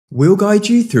We'll guide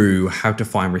you through how to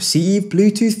find received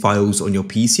Bluetooth files on your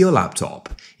PC or laptop.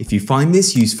 If you find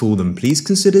this useful, then please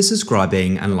consider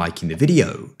subscribing and liking the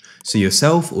video. So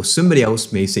yourself or somebody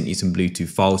else may have sent you some Bluetooth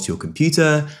files to your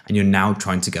computer and you're now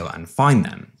trying to go and find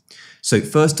them. So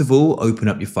first of all, open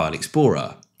up your File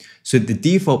Explorer. So the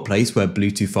default place where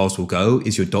Bluetooth files will go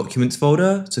is your Documents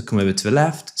folder. So come over to the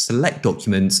left, select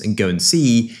Documents and go and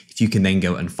see if you can then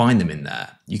go and find them in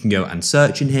there. You can go and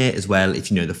search in here as well if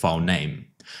you know the file name.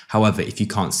 However, if you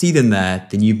can't see them there,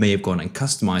 then you may have gone and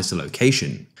customized the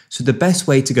location. So the best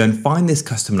way to go and find this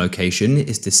custom location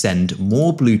is to send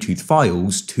more Bluetooth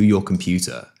files to your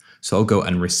computer. So I'll go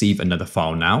and receive another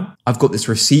file now. I've got this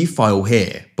receive file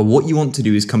here, but what you want to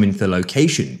do is come into the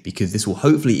location because this will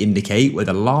hopefully indicate where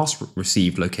the last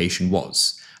received location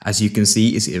was. As you can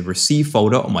see, it's a receive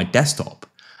folder on my desktop.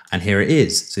 And here it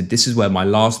is. So this is where my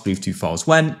last Bluetooth files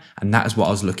went, and that is what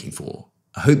I was looking for.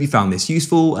 I hope you found this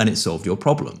useful and it solved your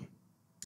problem.